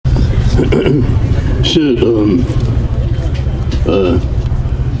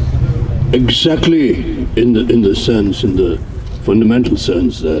Exactly in the fundamental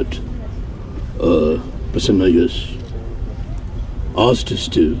sense that Prasanna just asked us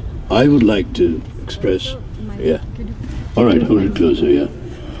to, I would like to express, yeah. All right, hold it closer, yeah.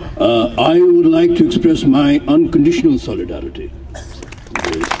 I would like to express my unconditional solidarity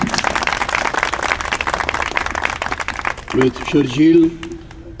with Sharjeel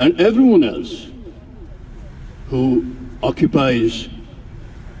and everyone else who occupies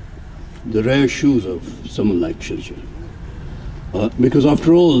the rare shoes of someone like Sharjeel. Because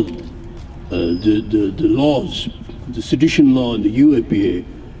after all, the laws, the sedition law and the UAPA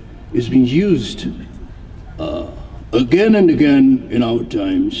is being used again and again in our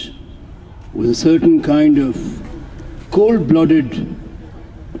times with a certain kind of cold-blooded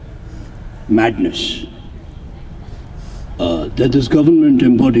madness that this government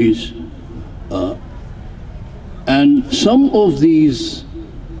embodies. And some of these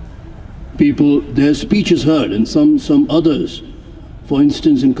people, their speech is heard, and some others. For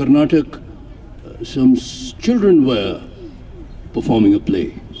instance, in Karnataka, some children were performing a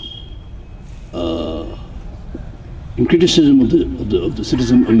play in criticism of the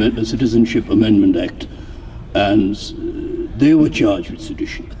Citizenship Amendment Act, and they were charged with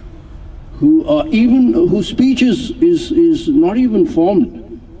sedition. Whose speech is not even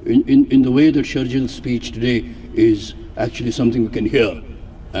formed in the way that Sharjeel's speech today is actually something we can hear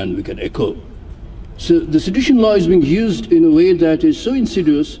and we can echo. So the sedition law is being used in a way that is so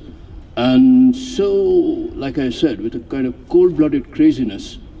insidious and so, like I said, with a kind of cold-blooded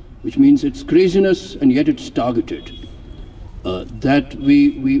craziness, which means it's craziness and yet it's targeted, that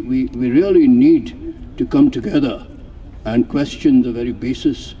we really need to come together and question the very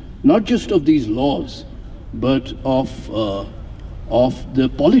basis, not just of these laws, but of the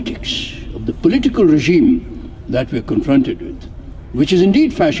politics, of the political regime that we're confronted with, which is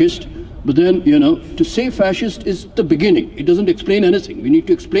indeed fascist. But then, you know, to say fascist is the beginning. It doesn't explain anything. We need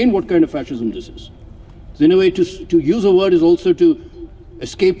to explain what kind of fascism this is. So in a way, to use a word is also to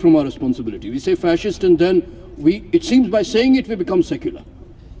escape from our responsibility. We say fascist, and then it seems by saying it we become secular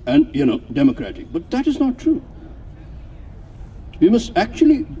and, you know, democratic. But that is not true. We must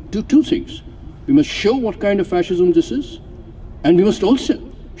actually do two things. We must show what kind of fascism this is, and we must also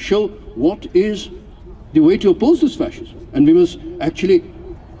show what is the way to oppose this fascism. And we must actually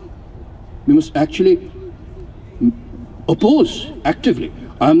oppose actively.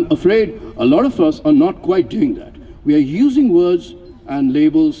 I'm afraid a lot of us are not quite doing that. We are using words and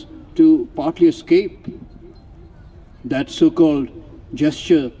labels to partly escape that so-called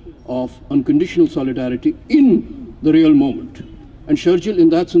gesture of unconditional solidarity in the real moment. And Sharjeel, in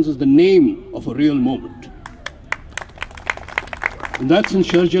that sense, is the name of a real moment. In that sense,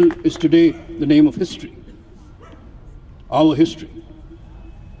 Sharjeel is today the name of history, our history.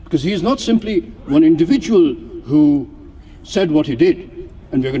 Because he is not simply one individual who said what he did,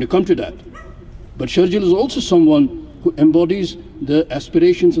 and we're going to come to that. But Sharjeel is also someone who embodies the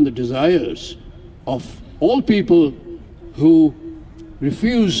aspirations and the desires of all people who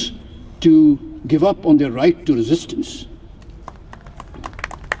refuse to give up on their right to resistance.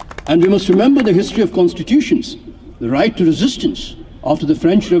 And we must remember the history of constitutions. The right to resistance after the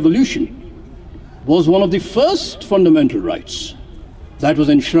French Revolution was one of the first fundamental rights that was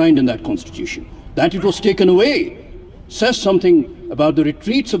enshrined in that constitution. That it was taken away says something about the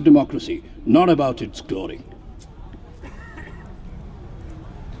retreats of democracy, not about its glory.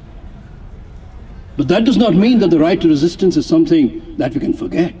 But that does not mean that the right to resistance is something that we can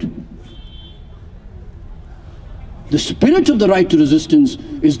forget. The spirit of the right to resistance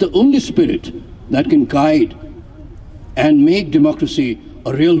is the only spirit that can guide and make democracy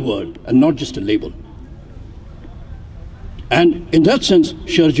a real word and not just a label. And in that sense,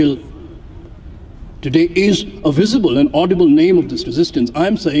 Sharjeel today is a visible and audible name of this resistance.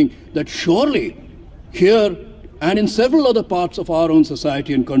 I'm saying that surely here and in several other parts of our own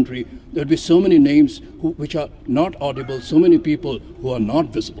society and country, there will be so many names which are not audible, so many people who are not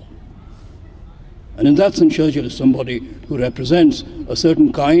visible. And in that sense, Sharjeel is somebody who represents a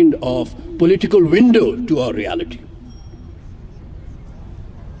certain kind of political window to our reality.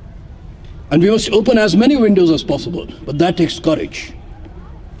 And we must open as many windows as possible, but that takes courage.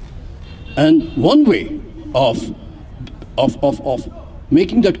 And one way of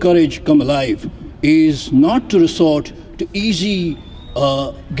making that courage come alive is not to resort to easy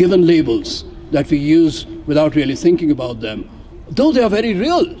given labels that we use without really thinking about them, though they are very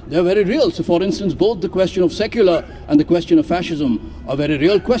real. They are very real. So for instance, both the question of secular and the question of fascism are very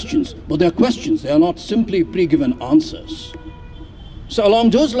real questions, but they are questions. They are not simply pre-given answers. So along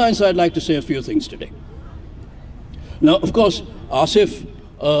those lines, I'd like to say a few things today. Now, of course, Asif,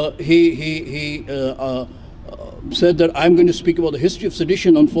 he said that I'm going to speak about the history of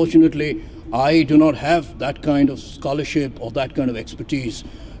sedition. Unfortunately, I do not have that kind of scholarship or that kind of expertise.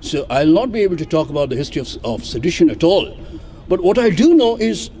 So I'll not be able to talk about the history of sedition at all. But what I do know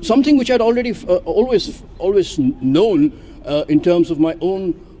is something which I'd already always known in terms of my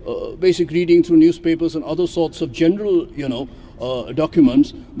own basic reading through newspapers and other sorts of general,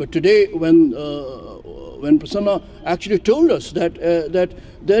 documents. But today, when Prasanna actually told us that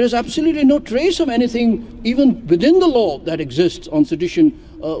there is absolutely no trace of anything, even within the law, that exists on sedition,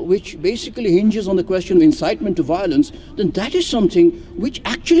 which basically hinges on the question of incitement to violence, then that is something which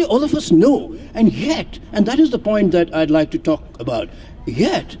actually all of us know. And yet, and that is the point that I'd like to talk about,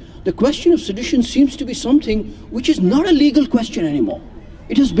 yet the question of sedition seems to be something which is not a legal question anymore.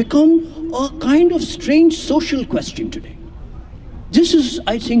 It has become a kind of strange social question today. This is,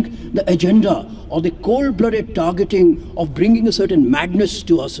 I think, the agenda or the cold-blooded targeting of bringing a certain madness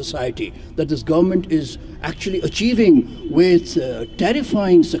to our society that this government is actually achieving with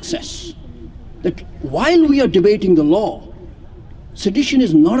terrifying success. That while we are debating the law, sedition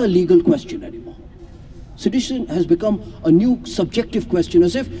is not a legal question anymore. Sedition has become a new subjective question,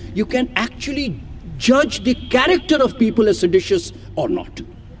 as if you can actually judge the character of people as seditious or not.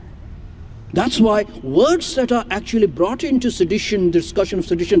 That's why words that are actually brought into sedition, the discussion of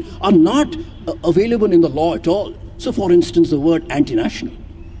sedition, are not available in the law at all. So, for instance, the word anti-national,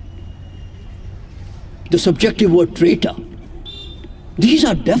 the subjective word traitor, these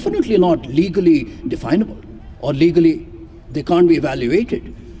are definitely not legally definable, or legally they can't be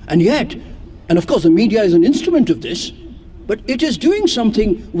evaluated. And yet, and of course the media is an instrument of this, but it is doing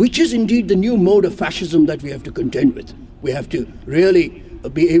something which is indeed the new mode of fascism that we have to contend with. We have to really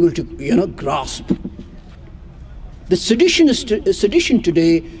be able to, grasp. The sedition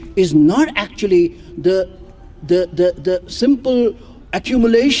today is not actually the simple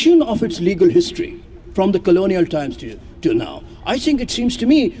accumulation of its legal history from the colonial times to now. I think it seems to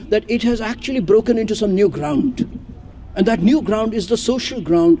me that it has actually broken into some new ground. And that new ground is the social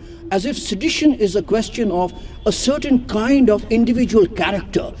ground, as if sedition is a question of a certain kind of individual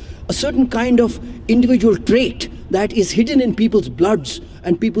character, a certain kind of individual trait that is hidden in people's bloods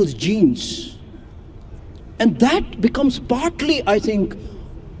and people's genes. And that becomes partly, I think,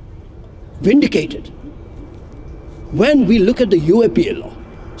 vindicated when we look at the UAPA law.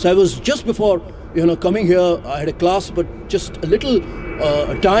 So I was just before, coming here, I had a class, but just a little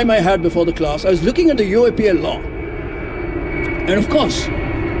time I had before the class, I was looking at the UAPA law. And of course,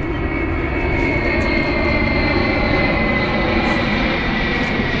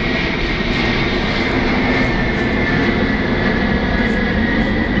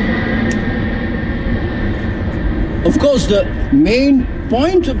 the main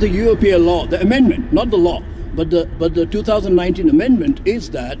point of the UAPA law, the amendment, not the law, but the 2019 amendment, is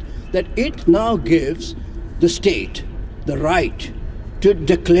that it now gives the state the right to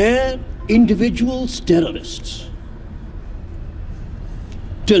declare individuals terrorists.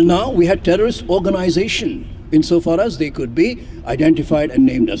 Till now, we had terrorist organization insofar as they could be identified and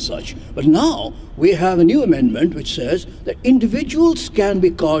named as such. But now we have a new amendment which says that individuals can be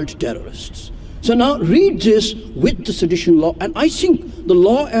called terrorists. So now read this with the sedition law, and I think the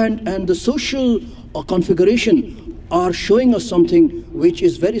law and the social configuration are showing us something which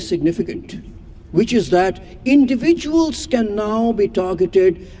is very significant, which is that individuals can now be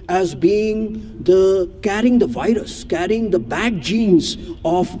targeted as being carrying the virus, carrying the bad genes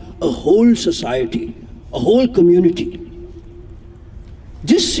of a whole society, a whole community.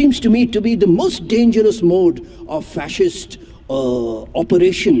 This seems to me to be the most dangerous mode of fascist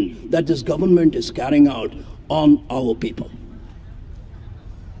operation that this government is carrying out on our people.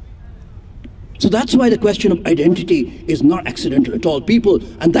 So that's why the question of identity is not accidental at all. People,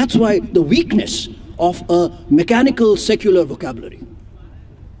 and that's why the weakness of a mechanical secular vocabulary,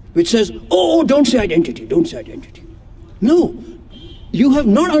 which says, oh, don't say identity, don't say identity. No, you have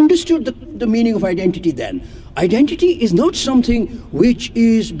not understood the meaning of identity then. Identity is not something which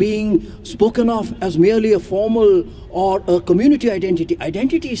is being spoken of as merely a formal or a community identity.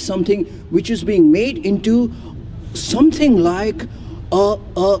 Identity is something which is being made into something like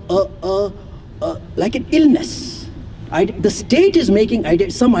like an illness. The state is making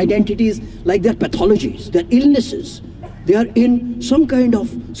some identities like they're pathologies, they're illnesses. They are in some kind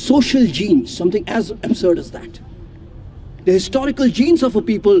of social genes, something as absurd as that. The historical genes of a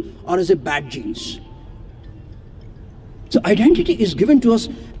people are as a bad genes. So identity is given to us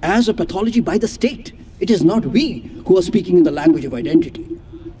as a pathology by the state. It is not we who are speaking in the language of identity.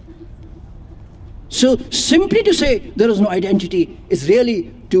 So simply to say there is no identity is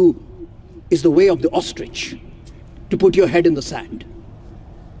really is the way of the ostrich, to put your head in the sand,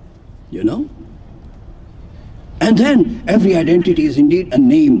 you know? And then every identity is indeed a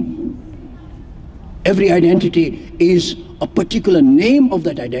name. Every identity is a particular name of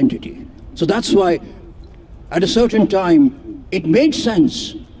that identity. So that's why at a certain time it made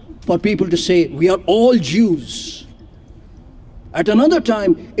sense for people to say we are all Jews. At another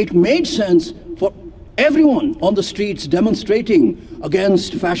time it made sense for everyone on the streets demonstrating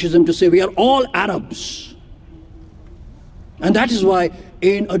against fascism to say we are all Arabs. And that is why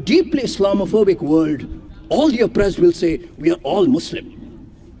in a deeply Islamophobic world, all the oppressed will say we are all Muslim.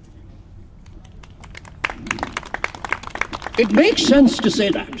 It makes sense to say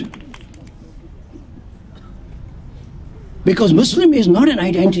that. Because Muslim is not an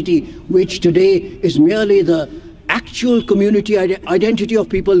identity which today is merely the actual community identity of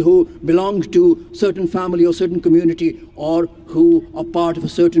people who belong to certain family or certain community or who are part of a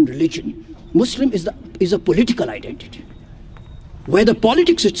certain religion. Muslim is a political identity, where the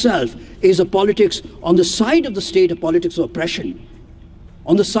politics itself is a politics on the side of the state, a politics of oppression,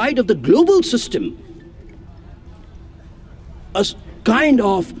 on the side of the global system, a kind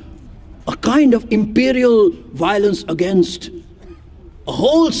of imperial violence against a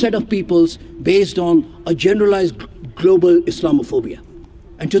whole set of peoples based on a generalized global Islamophobia.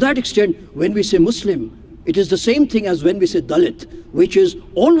 And to that extent, when we say Muslim, it is the same thing as when we say Dalit, which is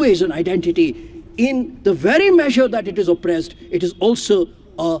always an identity. In the very measure that it is oppressed, it is also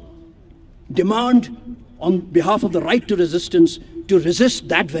a demand on behalf of the right to resistance to resist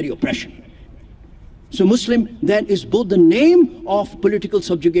that very oppression. So Muslim then is both the name of political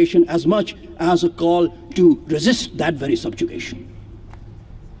subjugation as much as a call to resist that very subjugation.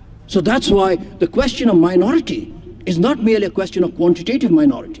 So that's why the question of minority is not merely a question of quantitative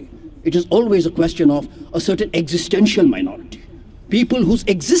minority. It is always a question of a certain existential minority. People whose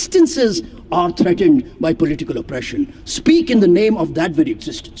existences are threatened by political oppression speak in the name of that very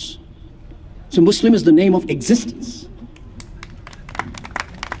existence. So Muslim is the name of existence.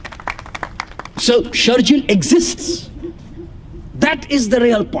 So Sharjeel exists. That is the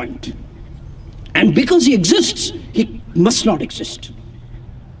real point. And because he exists, he must not exist.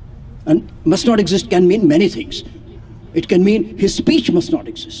 And must not exist can mean many things. It can mean his speech must not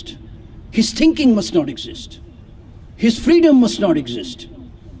exist. His thinking must not exist. His freedom must not exist.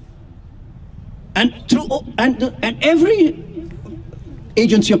 And every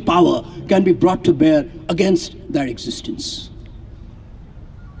agency of power can be brought to bear against that existence.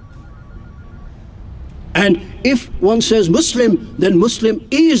 And if one says Muslim, then Muslim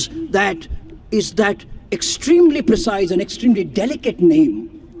is that extremely precise and extremely delicate name,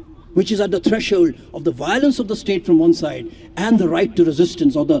 which is at the threshold of the violence of the state from one side and the right to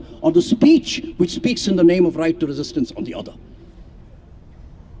resistance, or the speech which speaks in the name of right to resistance on the other.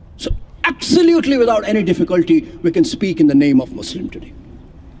 So absolutely without any difficulty, we can speak in the name of Muslim today.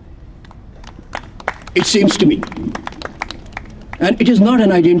 It seems to me. And it is not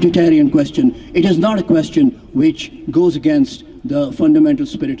an identitarian question. It is not a question which goes against the fundamental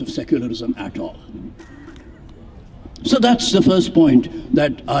spirit of secularism at all. So that's the first point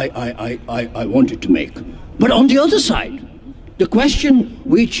that I wanted to make. But on the other side, the question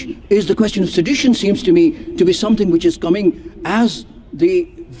which is the question of sedition seems to me to be something which is coming as the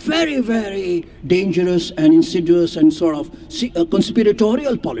very, very dangerous and insidious and sort of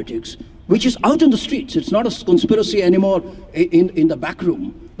conspiratorial politics, which is out in the streets. It's not a conspiracy anymore in the back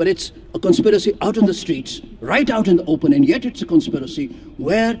room, but it's a conspiracy out in the streets, right out in the open, and yet it's a conspiracy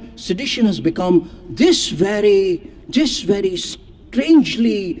where sedition has become this very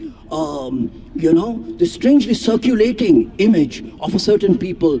strangely, this strangely circulating image of a certain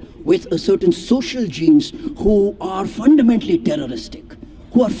people with a certain social genes who are fundamentally terroristic,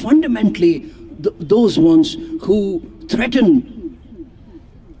 who are fundamentally those ones who threaten,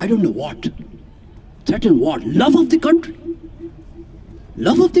 I don't know what. Threaten what? Love of the country.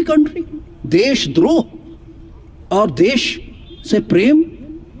 Love of the country. Desh droh. Or desh se prem.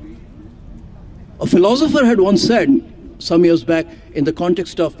 A philosopher had once said, some years back, in the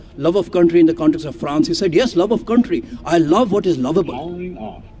context of love of country, in the context of France, he said, yes, love of country. I love what is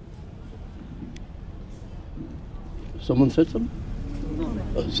lovable. Someone said something?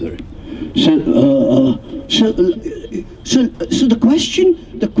 Oh, sorry. So the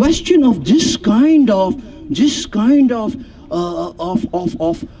question of this kind of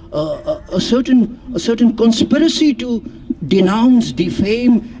a certain conspiracy to denounce,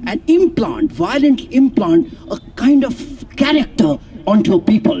 defame, and violently implant a kind of character onto a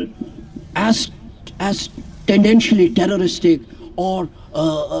people as tendentially terroristic or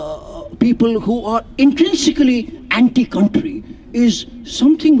people who are intrinsically anti-country is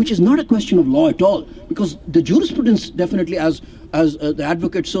something which is not a question of law at all, because the jurisprudence definitely, as the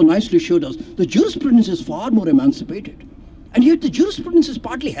advocate so nicely showed us, the jurisprudence is far more emancipated. And yet the jurisprudence is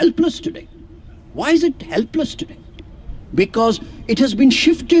partly helpless today. Why is it helpless today? Because it has been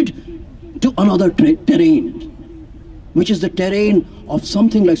shifted to another terrain, which is the terrain of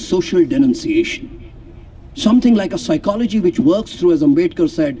something like social denunciation. Something like a psychology which works through, as Ambedkar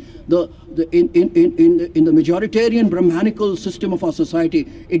said, in the majoritarian Brahmanical system of our society,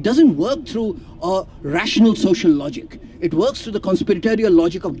 it doesn't work through a rational social logic. It works through the conspiratorial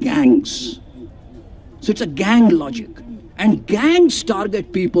logic of gangs. So it's a gang logic. And gangs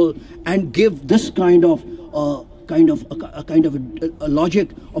target people and give this kind of a logic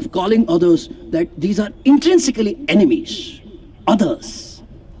of calling others that these are intrinsically enemies, others,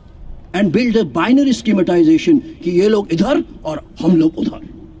 and build a binary schematization कि ये लोग इधर और हम लोग उधर.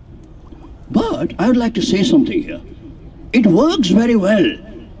 But I would like to say something here. It works very well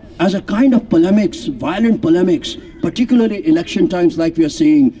as a kind of polemics, violent polemics, particularly election times like we are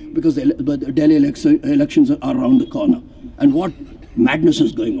seeing, because the Delhi elections are around the corner. And what madness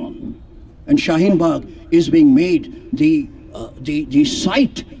is going on. And Shaheen Bagh is being made the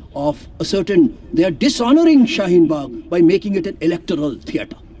site of a certain, they are dishonoring Shaheen Bagh by making it an electoral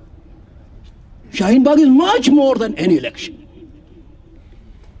theatre. Shaheen Bagh is much more than any election.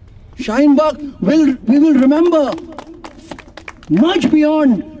 Shaheen Bagh we will remember much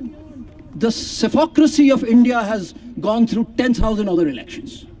beyond the sepocracy of India has gone through 10,000 other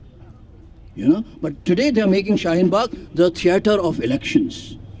elections. You know, but today they are making Shaheen Bagh the theatre of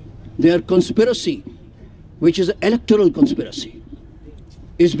elections. Their conspiracy, which is an electoral conspiracy,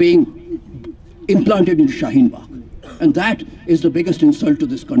 is being implanted into Shaheen Bagh. And that is the biggest insult to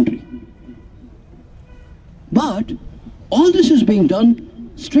this country. But all this is being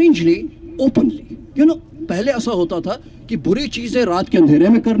done strangely, openly. You know, पहले ऐसा होता था कि बुरी चीजें रात के अंधेरे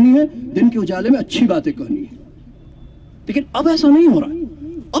में करनी है, दिन के उजाले में अच्छी बातें करनी है. लेकिन अब ऐसा नहीं हो रहा है.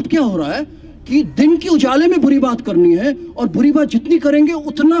 अब क्या हो रहा है कि दिन के उजाले में बुरी बात करनी है और बुरी बात जितनी करेंगे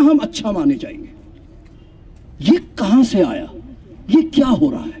उतना हम अच्छा माने जाएंगे. ये कहां से आया? ये क्या हो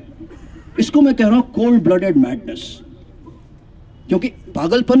रहा है? इसको मैं कह रहा हूं कोल्ड ब्लडेड मैडनेस. क्योंकि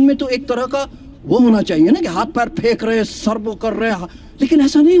पागलपन में तो एक तरह का वो होना चाहिए ना कि हाथ पैर फेंक रहे, सर वो कर रहे हैं, लेकिन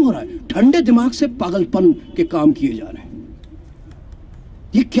ऐसा नहीं हो रहा है. ठंडे दिमाग से पागलपन के काम किए जा रहे हैं.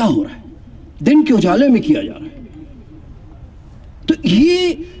 ये क्या हो रहा है? दिन के उजाले में किया जा रहा है. तो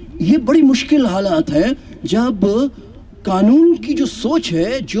ये बड़ी मुश्किल हालात है जब कानून की जो सोच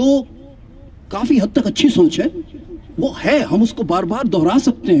है, जो काफी हद तक अच्छी सोच है, वो है, हम उसको बार बार दोहरा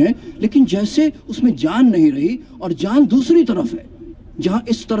सकते हैं, लेकिन जैसे उसमें जान नहीं रही और जान दूसरी तरफ है, जहां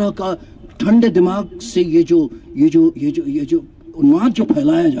इस तरह का ठंडे दिमाग से ये जो उन्माद जो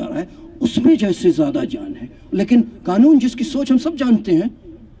फैलाया जा रहा है, उसमें जैसे ज्यादा जान है. लेकिन कानून जिसकी सोच हम सब जानते हैं,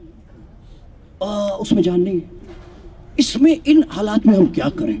 उसमें जान नहीं है. इसमें इन हालात में हम क्या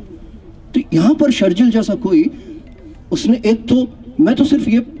करें? तो यहां पर शर्जिल जैसा कोई, उसने एक तो, मैं तो सिर्फ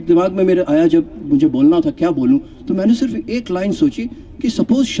ये दिमाग में मेरे आया जब मुझे बोलना था क्या बोलूं, तो मैंने सिर्फ एक लाइन सोची कि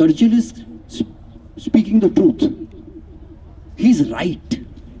suppose Sharjeel is speaking the truth, he is right.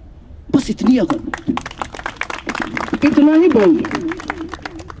 बस इतनी अगर इतना ही बोल दे.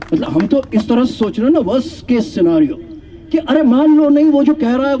 मतलब हम तो इस तरह से सोच रहे हैं ना, वर्स्ट केस सिनारियो, कि अरे मान लो नहीं, वो जो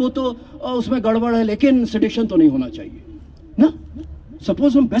कह रहा है वो तो उसमें गड़बड़ है, लेकिन सेडिशन तो नहीं होना चाहिए ना.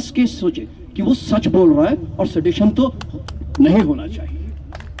 सपोज हम बेस्ट केस सोचे कि वो सच बोल रहा है और सेडिशन तो नहीं होना चाहिए,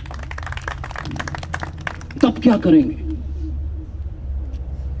 तब क्या करेंगे?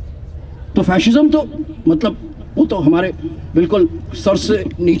 तो फैशिज्म तो मतलब वो तो हमारे बिल्कुल सर से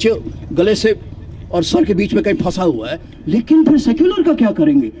नीचे, गले से और सर के बीच में कहीं फंसा हुआ है. लेकिन फिर सेक्युलर का क्या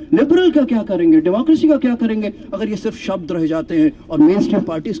करेंगे? लिबरल का क्या करेंगे? डेमोक्रेसी का क्या करेंगे? अगर ये सिर्फ शब्द रह जाते हैं. और मेन स्ट्रीम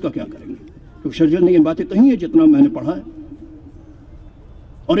पार्टीज का क्या करेंगे? क्योंकि शर्जिल ने ये बातें कही है जितना मैंने पढ़ा है.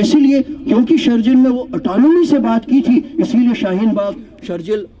 और इसीलिए क्योंकि शर्जिल ने वो ऑटोनॉमी से बात की थी, इसीलिए शाहीन बाग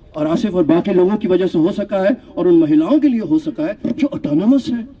शर्जिल और आसिफ और बाकी लोगों की वजह से हो सका है, और उन महिलाओं के लिए हो सका है जो ऑटोनॉमस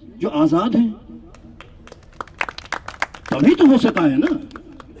है, जो आजाद हैं. तभी तो हो सका है ना.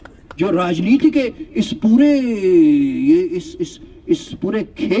 जो राजनीति के इस पूरे इस पूरे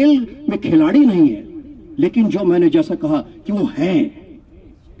खेल में खिलाड़ी नहीं है, लेकिन जो मैंने जैसा कहा कि वो है,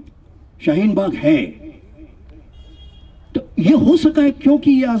 शाहीन बाग है. तो ये हो सका है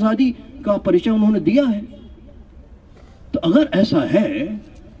क्योंकि ये आजादी का परिचय उन्होंने दिया है. तो अगर ऐसा है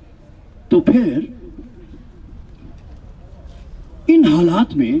तो फिर इन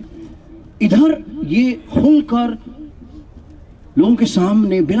हालात में इधर ये खुलकर लोगों के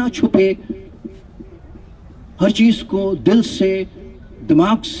सामने बिना छुपे हर चीज को दिल से,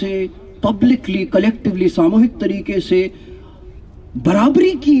 दिमाग से पब्लिकली, कलेक्टिवली, सामूहिक तरीके से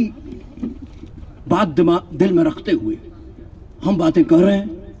बराबरी की बात दिल में रखते हुए हम बातें कर रहे हैं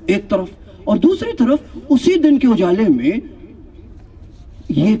एक तरफ, और दूसरी तरफ उसी दिन के उजाले में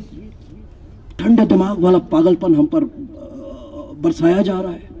ये ठंडे दिमाग वाला पागलपन हम पर बरसाया जा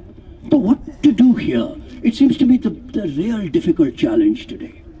रहा है. तो what to do here? It seems to be the real difficult challenge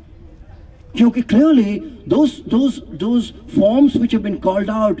today. क्योंकि clearly those forms which have been called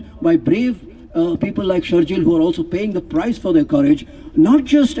out by brave people like Sharjeel, who are also paying the price for their courage, not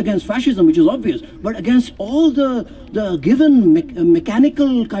just against fascism, which is obvious, but against all the given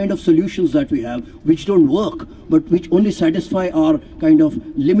mechanical kind of solutions that we have, which don't work, but which only satisfy our kind of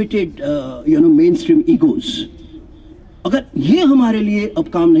limited, mainstream egos. अगर ये हमारे लिए अब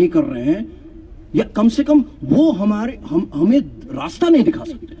काम नहीं कर रहे हैं, या कम से कम वो हमें रास्ता नहीं दिखा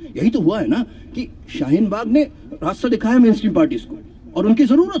सकते. यही तो हुआ है ना कि शाहीन बाग ने रास्ता दिखाया मेन स्ट्रीम पार्टीज को, और उनकी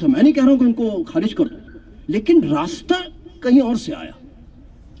जरूरत है, मैं नहीं कह रहा हूं कि उनको खारिज कर दो, लेकिन रास्ता कहीं और से आया,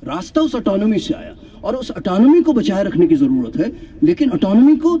 रास्ता उस ऑटोनॉमी से आया, और उस ऑटोनॉमी को बचाए रखने की जरूरत है. लेकिन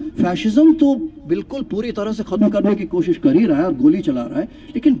ऑटोनॉमी को फैशिज्म तो बिल्कुल पूरी तरह से खत्म करने की कोशिश कर ही रहा है और गोली चला रहा है,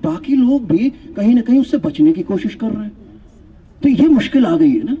 लेकिन बाकी लोग भी कहीं ना कहीं उससे बचने की कोशिश कर रहे हैं. तो ये मुश्किल आ गई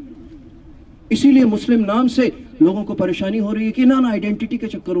है ना. इसीलिए मुस्लिम नाम से लोगों को परेशानी हो रही है कि ना आइडेंटिटी के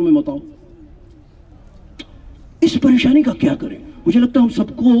चक्करों में मत आओ. इस परेशानी का क्या करें? मुझे लगता है हम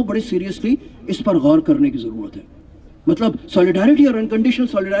सबको बड़े सीरियसली इस पर गौर करने की जरूरत है. मतलब सॉलिडारिटी और अनकंडीशनल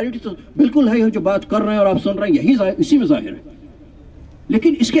सॉलिडारिटी तो बिल्कुल है, जो बात कर रहे हैं और आप सुन रहे हैं यही इसी में जाहिर है,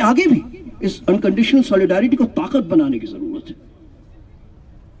 लेकिन इसके आगे भी इस अनकंडीशनल सॉलिडारिटी को ताकत बनाने की जरूरत है.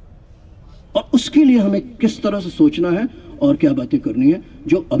 और उसके लिए हमें किस तरह से सोचना है और क्या बातें करनी है,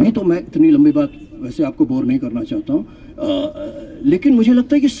 जो अभी तो मैं इतनी लंबी बात वैसे आपको बोर नहीं करना चाहता हूं, लेकिन मुझे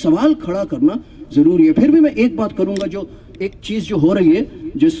लगता है कि सवाल खड़ा करना जरूरी है. फिर भी मैं एक बात करूंगा, जो एक चीज जो हो रही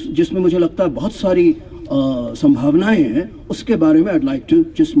है जिसमें मुझे लगता है बहुत सारी संभावनाएं हैं, उसके बारे में I'd like to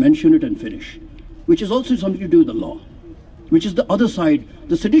just mention it and finish, which is also something to do with the law, which is the other side.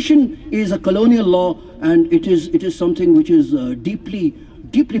 The sedition is a colonial law, and it is something which is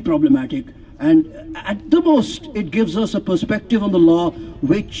deeply problematic. And at the most, it gives us a perspective on the law,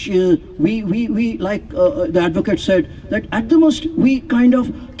 which we like the advocate said, that at the most we kind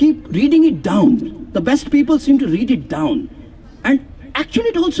of keep reading it down. The best people seem to read it down, and actually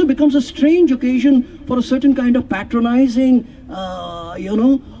it also becomes a strange occasion for a certain kind of patronizing,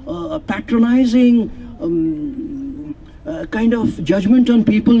 kind of judgment on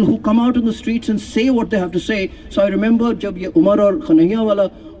people who come out on the streets and say what they have to say. So I remember जब ये उमर और खनैया वाला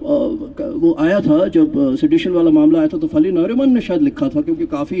वो आया था, जब sedition वाला मामला आया था, तो फली नौरिमन ने शायद लिखा था, क्योंकि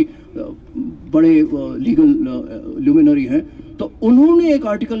काफ़ी बड़े लीगल ल्यूमिनरी हैं, तो उन्होंने एक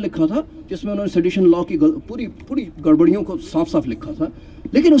आर्टिकल लिखा था जिसमें उन्होंने सेडिशन लॉ की पूरी गड़बड़ियों को साफ साफ लिखा था.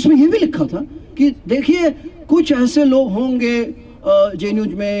 लेकिन उसमें ये भी लिखा था कि देखिए कुछ ऐसे लोग होंगे जे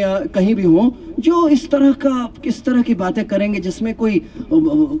न्यूज में या कहीं भी हों, जो इस तरह की बातें करेंगे जिसमें कोई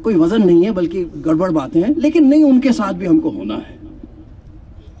वजन नहीं है, बल्कि गड़बड़ बातें हैं, लेकिन नहीं, उनके साथ भी हमको होना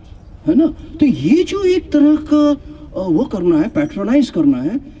है ना. तो ये जो एक तरह का वो करना है, पैट्रोनाइज करना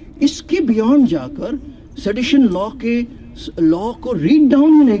है, इसके बियॉन्ड जाकर सेडिशन लॉ को रीड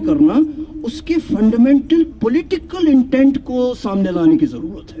डाउन ही नहीं करना, उसके फंडामेंटल पॉलिटिकल इंटेंट को सामने लाने की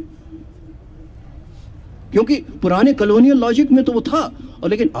जरूरत है. क्योंकि पुराने कॉलोनियल लॉजिक में तो वो था, और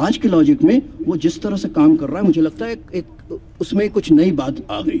लेकिन आज के लॉजिक में वो जिस तरह से काम कर रहा है, मुझे लगता है एक उसमें कुछ नई बात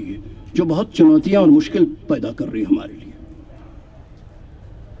आ गई है जो बहुत चुनौतियां और मुश्किल पैदा कर रही है हमारे लिए.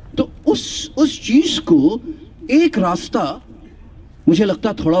 तो उस चीज को एक रास्ता मुझे लगता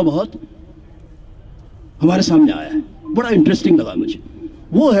है थोड़ा बहुत हमारे सामने आया है, बड़ा इंटरेस्टिंग लगा मुझे.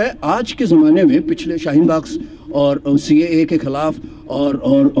 वो है आज के ज़माने में पिछले शाहीन बाग और CAA के खिलाफ और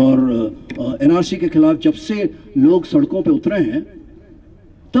NRC के खिलाफ जब से लोग सड़कों पे उतरे हैं,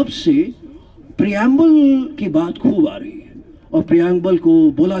 तब से प्रियम्बल की बात खूब आ रही है, और प्रियम्बल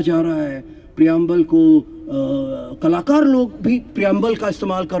को बोला जा रहा है. प्रियम्बल को कलाकार लोग भी प्रियम्बल का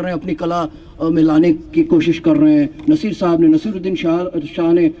इस्तेमाल कर रहे हैं, अपनी कला में लाने की कोशिश कर रहे हैं. नसीर साहब ने, नसीरुद्दीन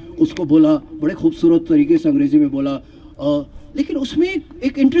शाह ने उसको बोला, बड़े खूबसूरत तरीके से अंग्रेजी में बोला. लेकिन उसमें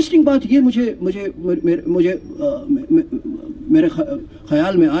एक इंटरेस्टिंग बात ये मेरे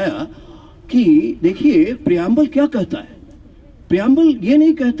ख्याल में आया कि देखिए प्रियम्बल क्या कहता है. प्रियम्बल ये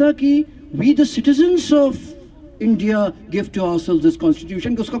नहीं कहता कि we the citizens of India give to ourselves this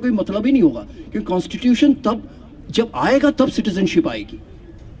constitution, कि उसका कोई मतलब ही नहीं होगा, क्योंकि कॉन्स्टिट्यूशन तब जब आएगा तब सिटीजनशिप आएगी.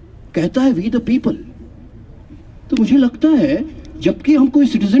 कहता है वी द पीपल. तो मुझे लगता है जबकि हमको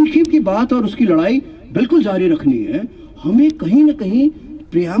सिटीजनशिप की बात और उसकी लड़ाई बिल्कुल जारी रखनी है, हमें कहीं ना कहीं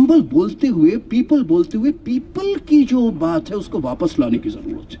प्रियम्बल बोलते हुए, पीपल की जो बात है उसको वापस लाने की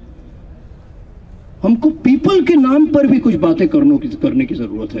जरूरत है. ہم کو پیپل کے نام پر بھی کچھ باتیں کرنے کی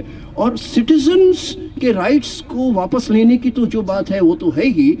ضرورت ہے. اور سٹیزنز کے رائٹس کو واپس لینے کی تو جو بات ہے وہ تو ہے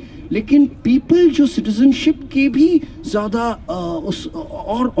ہی, لیکن پیپل جو سٹیزنشپ کی بھی زیادہ اس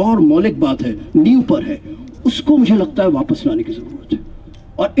اور مولک بات ہے, نیو پر ہے, اس کو مجھے لگتا ہے واپس لانے کی ضرورت ہے.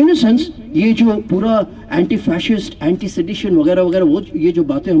 اور ان اے سینس یہ جو پورا اینٹی فیشسٹ, اینٹی سیڈیشن وغیرہ وغیرہ وہ یہ جو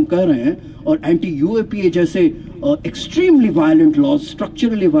باتیں ہم کہہ رہے ہیں, اور اینٹی یو اے پی اے جیسے extremely violent laws,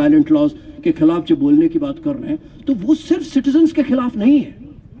 structurally violent laws کے خلاف جو بولنے کی بات کر رہے ہیں, تو وہ صرف سٹیزنز کے خلاف نہیں ہے,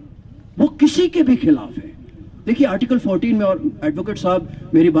 وہ کسی کے بھی خلاف ہے. دیکھیے آرٹیکل 14 میں, اور ایڈوکیٹ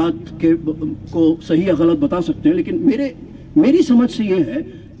صاحب میری بات کو صحیح یا غلط بتا سکتے ہیں, لیکن میری سمجھ سے یہ ہے,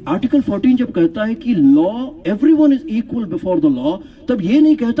 آرٹیکل 14 جب کہتا ہے کہ لا every one is equal before the لا, تب یہ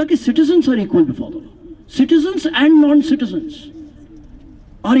نہیں کہتا کہ citizens are equal before the law. Citizens and non citizens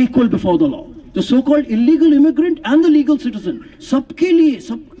are equal before the law. The so called illegal immigrant and the legal citizen, سب کے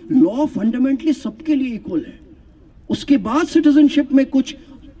لیے لا فنڈامنٹلی سب کے لیے equal ہے. اس کے بعد سٹیزنشپ میں کچھ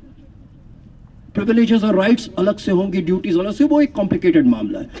پریویلیجز اور رائٹس الگ سے ہوں گی, ڈیوٹیز الگ سے, وہ ایک کمپلیکیٹڈ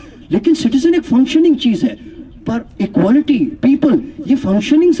معاملہ ہے. لیکن سٹیزن ایک فنکشننگ چیز ہے. پر ایکوالٹی, پیپل, یہ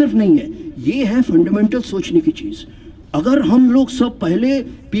فنکشننگ صرف نہیں ہے, یہ ہے فنڈامنٹل سوچنے کی چیز. اگر ہم لوگ سب پہلے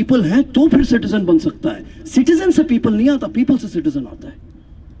پیپل ہیں تو پھر سٹیزن بن سکتا ہے. سٹیزن سے پیپل نہیں آتا, پیپل سے سٹیزن آتا ہے.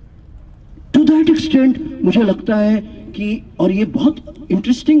 ٹو دیٹ ایکسٹینٹ مجھے لگتا ہے کہ, اور یہ بہت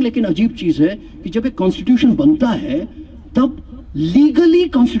انٹرسٹنگ لیکن عجیب چیز ہے کہ جب ایک کانسٹیٹیوشن بنتا ہے تب لیگلی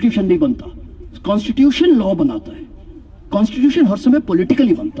کانسٹیٹیوشن نہیں بنتا, کانسٹیٹیوشن لا بناتا ہے. کانسٹیٹیوشن ہر سمے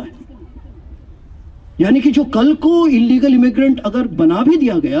پولیٹیکلی بنتا ہے. یعنی کہ جو کل کو انلیگل امیگرینٹ اگر بنا بھی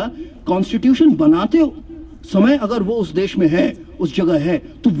دیا گیا, کانسٹیٹیوشن بناتے سمے اگر وہ اس دیش میں ہے, اس جگہ ہے,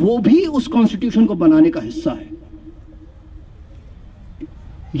 تو وہ بھی اس کانسٹیٹیوشن کو بنانے کا حصہ ہے.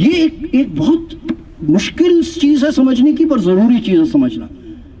 یہ ایک بہت مشکل چیز ہے سمجھنے کی, پر ضروری چیز ہے سمجھنا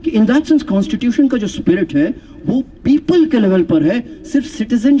کہ ان دیٹ سینس کانسٹیٹیوشن کا جو اسپرٹ ہے وہ پیپل کے لیول پر ہے, صرف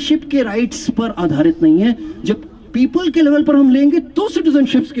سٹیزنشپ کے رائٹس پر آدھارت نہیں ہے. جب پیپل کے لیول پر ہم لیں گے تو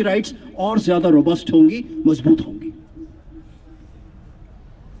سٹیزنشپ کی رائٹس اور زیادہ روبسٹ ہوں گی, مضبوط ہوں گی.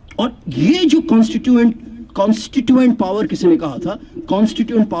 اور یہ جو کانسٹیٹیوئنٹ پاور کسی نے کہا تھا,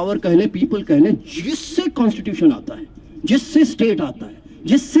 کانسٹیٹیوئنٹ پاور کہہ لیں, پیپل کہہ لیں, جس سے کانسٹیٹیوشن آتا ہے, جس سے اسٹیٹ آتا ہے,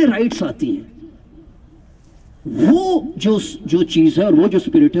 جس سے رائٹس آتی ہیں, وہ جو چیز ہے اور وہ جو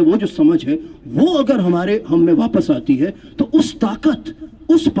اسپرٹ ہے, وہ جو سمجھ ہے, وہ اگر ہم میں واپس آتی ہے تو اس طاقت,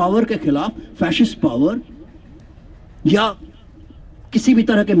 اس پاور کے خلاف فیشسٹ پاور یا کسی بھی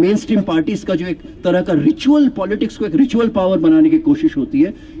طرح کے مین سٹریم پارٹیز کا جو ایک طرح کا ریچول پالیٹکس کو ایک ریچول پاور بنانے کی کوشش ہوتی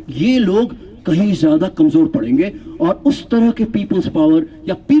ہے, یہ لوگ کہیں زیادہ کمزور پڑیں گے. اور اس طرح کے پیپلز پاور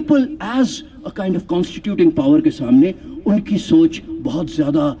یا people as a kind of constituting power کے سامنے ان کی سوچ بہت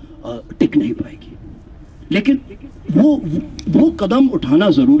زیادہ ٹک نہیں پائے گی. لیکن وہ قدم اٹھانا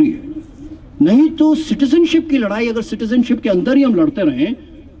ضروری ہے, نہیں تو سٹیزنشپ کی لڑائی اگر سٹیزنشپ کے اندر ہی ہم لڑتے رہیں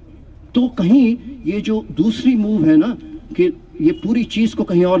تو کہیں یہ جو دوسری موو ہے نا کہ یہ پوری چیز کو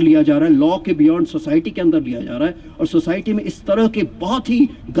کہیں اور لیا جا رہا ہے, لا کے بیونڈ سوسائٹی کے اندر لیا جا رہا ہے, اور سوسائٹی میں اس طرح کے بہت ہی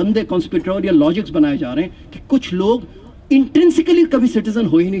گندے کانسپیریٹوریل لاجکس بنائے جا رہے ہیں کہ کچھ لوگ انٹرنسکلی کبھی سٹیزن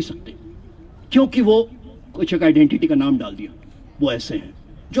ہو ہی نہیں سکتے, کیونکہ وہ کچھ ایک آئیڈینٹی کا نام ڈال دیا. وہ ایسے ہیں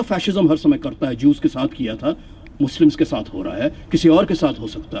جو فیشزم ہر سمے کرتا ہے, جوز کے ساتھ کیا تھا, مسلمز کے ساتھ ہو رہا ہے, کسی اور کے ساتھ ہو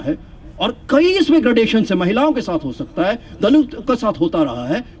سکتا ہے, اور کئی اس میں گریڈیشن سے مہیلاؤں کے ساتھ ہو سکتا ہے, دلت کے ساتھ ہوتا رہا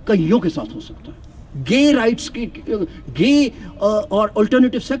ہے, کئیوں کے ساتھ ہو سکتا ہے, گے رائٹس کی, گے اور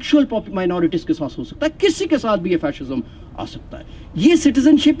الٹرنیٹیو سیکشول مائنورٹیز کے ساتھ ہو سکتا ہے, کسی کے ساتھ بھی یہ فیشزم آ سکتا ہے. یہ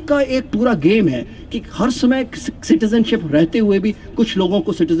سٹیزنشپ کا ایک پورا گیم ہے کہ ہر سمے سٹیزنشپ رہتے ہوئے بھی کچھ لوگوں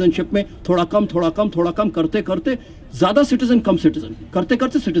کو سٹیزنشپ میں تھوڑا کم کرتے کرتے زیادہ سٹیزن کم سٹیزن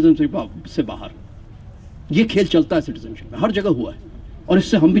کرتے سٹیزنشپ سے باہر. یہ کھیل چلتا ہے سٹیزنشپ میں, ہر جگہ ہوا ہے, اور اس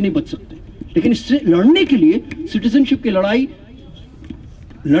سے ہم بھی نہیں بچ سکتے. لیکن اس سے لڑنے کے لیے سٹیزنشپ کی لڑائی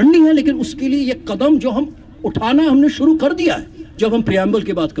لڑنی ہے, لیکن اس کے لیے یہ قدم جو ہم اٹھانا ہے ہم نے شروع کر دیا ہے. جب ہم پریامبل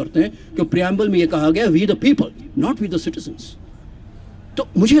کی بات کرتے ہیں کہ پریامبل میں یہ کہا گیا وی the people, not we the citizens, تو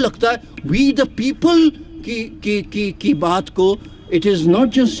مجھے لگتا ہے وی دا پیپل کی بات کو it is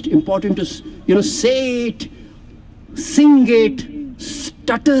not just important to say it, sing it,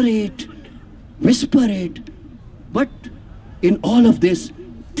 stutter it, whisper it, but in all of this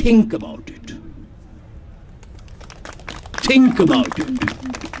think about it. Think about it.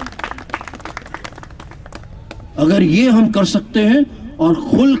 اگر یہ ہم کر سکتے ہیں اور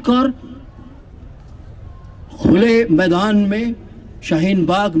کھل کر کھلے میدان میں, شاہین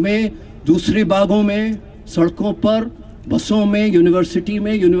باغ میں, دوسری باغوں میں, سڑکوں پر, بسوں میں, یونیورسٹی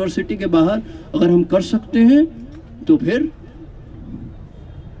میں, یونیورسٹی کے باہر اگر ہم کر سکتے ہیں تو پھر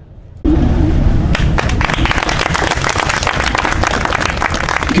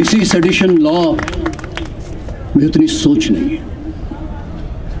کسی سیڈیشن لا میں اتنی سوچ نہیں ہے.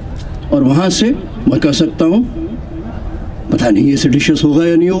 اور وہاں سے میں کہہ سکتا ہوں پتہ نہیں یہ سیڈیشس ہوگا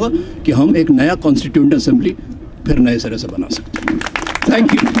یا نہیں ہوگا کہ ہم ایک نیا کانسٹیٹیوئنٹ اسمبلی پھر نئے سرے سے بنا سکتے ہیں.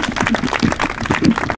 Thank you.